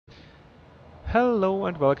Hello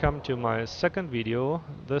and welcome to my second video.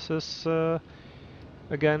 This is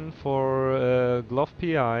again for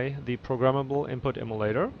GlovePIE, the programmable input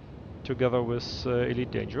emulator, together with Elite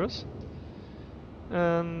Dangerous.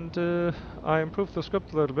 And I improved the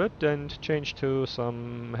script a little bit and changed to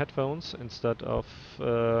some headphones instead of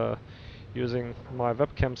using my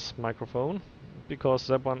webcam's microphone, because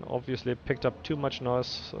that one obviously picked up too much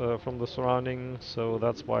noise from the surrounding, so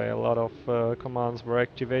that's why a lot of commands were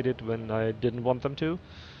activated when I didn't want them to,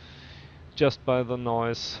 just by the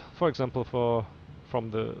noise, for example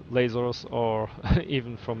from the lasers or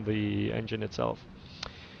even from the engine itself.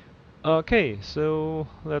 Okay, so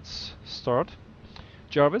let's start.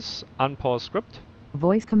 Jarvis, unpause script.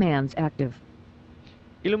 Voice commands active.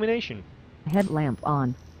 Illumination. Headlamp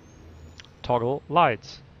on. Toggle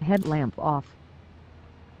lights. Headlamp off.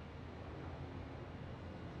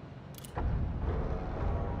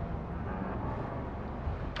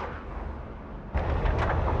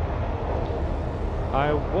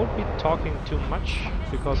 I won't be talking too much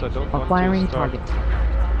because I don't want Acquiring to start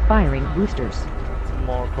target. Firing boosters.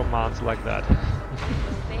 more commands like that.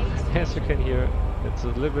 As you can hear, it's a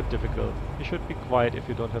little bit difficult. You should be quiet if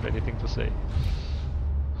you don't have anything to say.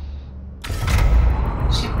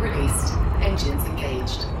 Ship released. Engines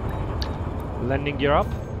engaged. Landing gear up.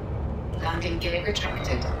 Landing gear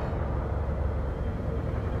retracted.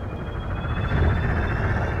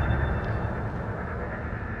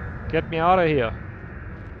 Get me out of here.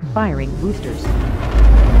 Firing boosters.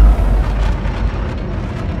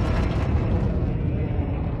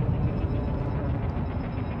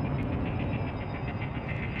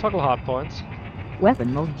 Toggle hardpoints.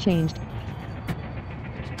 Weapon mode changed.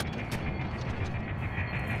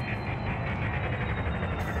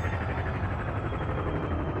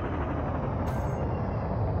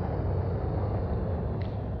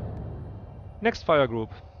 Next fire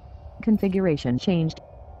group. Configuration changed.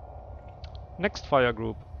 Next fire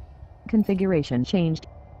group. Configuration changed.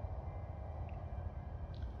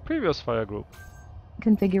 Previous fire group.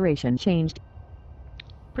 Configuration changed.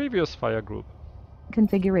 Previous fire group.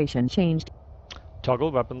 Configuration changed.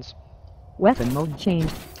 Toggle weapons. Weapon mode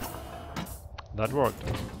changed. That worked.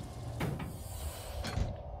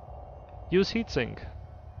 Use heatsink.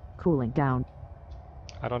 Cooling down.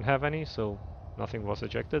 I don't have any, so nothing was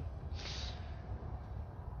ejected.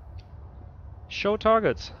 Show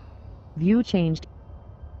targets. View changed.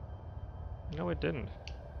 No, it didn't.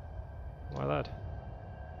 Why that?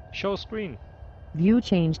 Show screen. View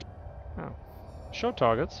changed. Oh. Show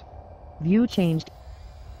targets. View changed.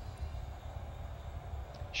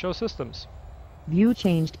 Show systems. View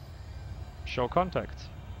changed. Show contacts.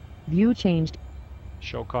 View changed.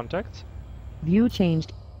 Show contacts. View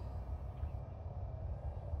changed.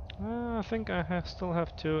 I think I still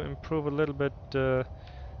have to improve a little bit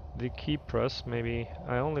the key press. Maybe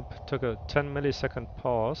I only took a 10 millisecond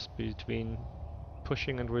pause between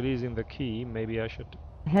pushing and releasing the key. Maybe I should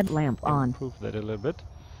Headlamp on. improve that a little bit.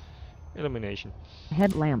 Illumination.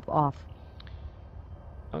 Headlamp off.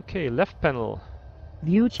 Okay, left panel.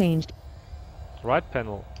 View changed. Right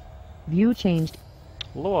panel. View changed.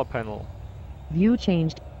 Lower panel. View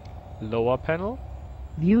changed. Lower panel.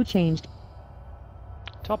 View changed.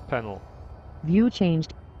 Top panel. View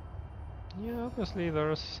changed. Yeah, obviously there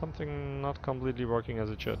is something not completely working as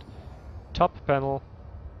it should. Top panel.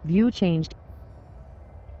 View changed.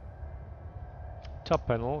 Top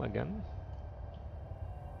panel again.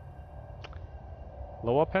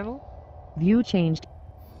 Lower panel. View changed.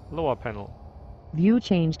 Lower panel. View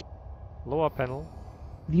changed. Lower panel.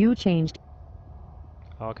 View changed.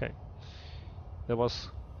 Okay. That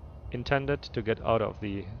was intended to get out of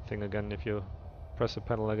the thing again. If you press the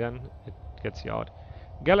panel again, it gets you out.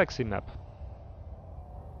 Galaxy map.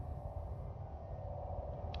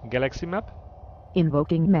 Galaxy map.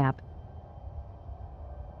 Invoking map.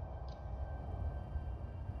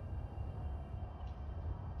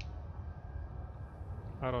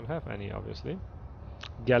 I don't have any, obviously.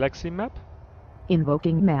 Galaxy map.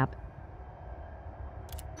 Invoking map.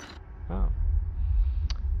 Oh.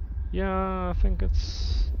 Yeah, I think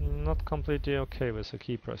it's not completely okay with the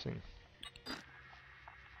key pressing.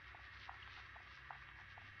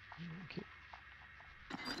 Okay.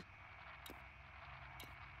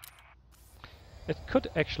 It could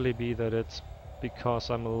actually be that it's because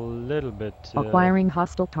I'm a little bit Acquiring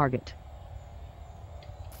hostile target.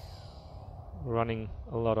 running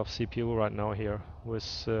a lot of CPU right now here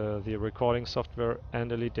with the recording software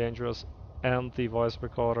and Elite Dangerous and the voice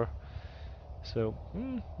recorder. So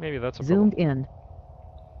maybe that's a Zoomed problem. in.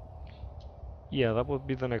 Yeah, that would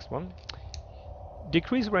be the next one.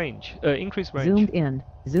 Decrease range, increase range. Zoomed in.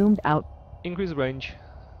 Zoomed out. Increase range.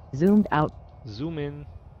 Zoomed out. Zoom in,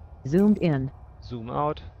 Zoomed in. zoom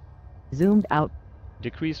out, Zoomed out.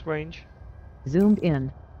 decrease range, Zoomed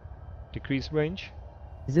in. decrease range.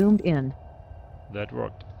 Zoomed in. That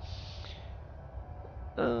worked.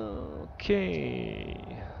 Okay,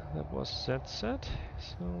 that was that set.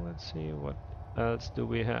 So let's see what else do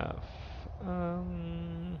we have.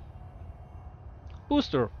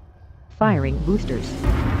 Booster. Firing boosters.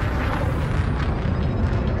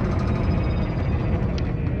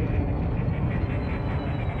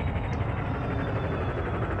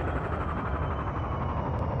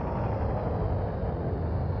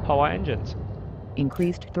 Power engines.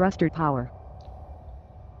 Increased thruster power.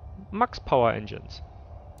 Max power engines.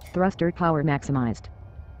 Thruster power maximized.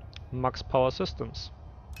 Max power systems.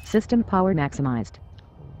 System power maximized.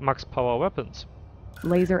 Max power weapons.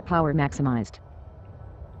 Laser power maximized.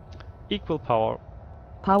 Equal power.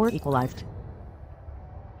 Power equalized.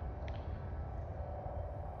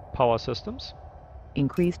 Power systems.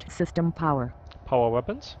 Increased system power. Power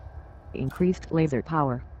weapons. Increased laser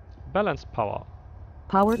power. Balanced power.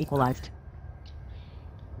 Power equalized.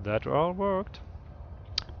 That all worked.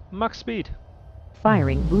 Max speed.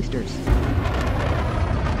 Firing boosters.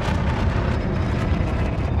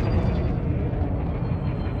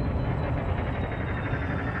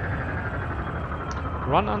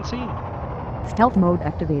 Run unseen. Stealth mode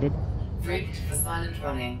activated. Rigged for silent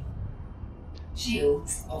running.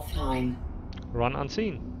 Shields offline. Run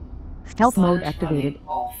unseen. Stealth mode Silent activated. running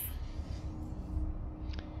off.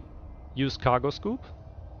 Use cargo scoop.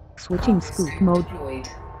 Switching scoop mode. Deployed.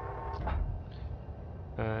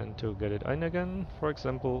 And to get it in again, for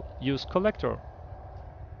example, use collector.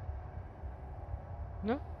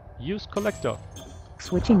 No? Use collector.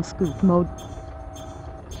 Switching scoop mode.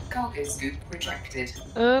 Cargo scoop retracted.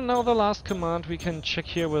 And now the last command we can check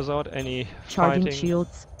here without any Charging fighting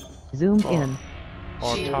shields. Zoomed Oh. in.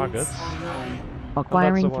 or Shields targets. online.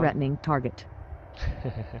 Acquiring one. threatening target.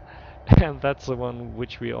 And that's the one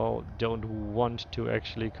which we all don't want to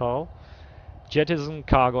actually call. Jettison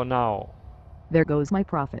cargo now. There goes my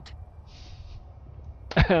profit.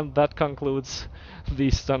 And that concludes the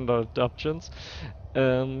standard options.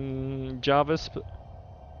 JavaScript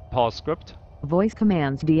pause script. Voice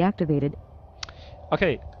commands deactivated.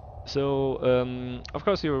 Okay, so of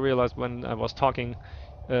course you realized when I was talking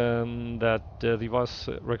that the voice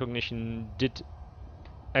recognition did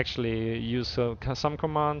actually use some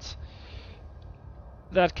commands.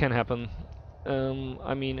 That can happen.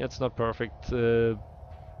 I mean, it's not perfect,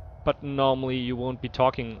 but normally you won't be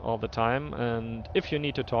talking all the time, and if you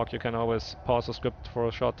need to talk you can always pause the script for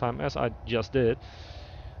a short time, as I just did.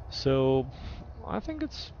 So I think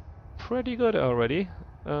it's pretty good already.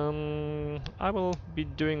 I will be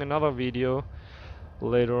doing another video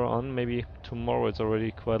later on, maybe tomorrow, it's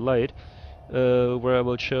already quite late, where I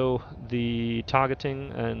will show the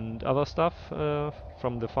targeting and other stuff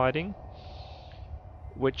from the fighting,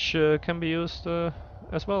 which can be used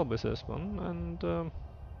as well with this one. And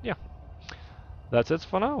yeah, that's it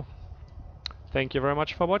for now. Thank you very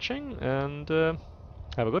much for watching, and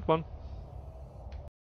have a good one.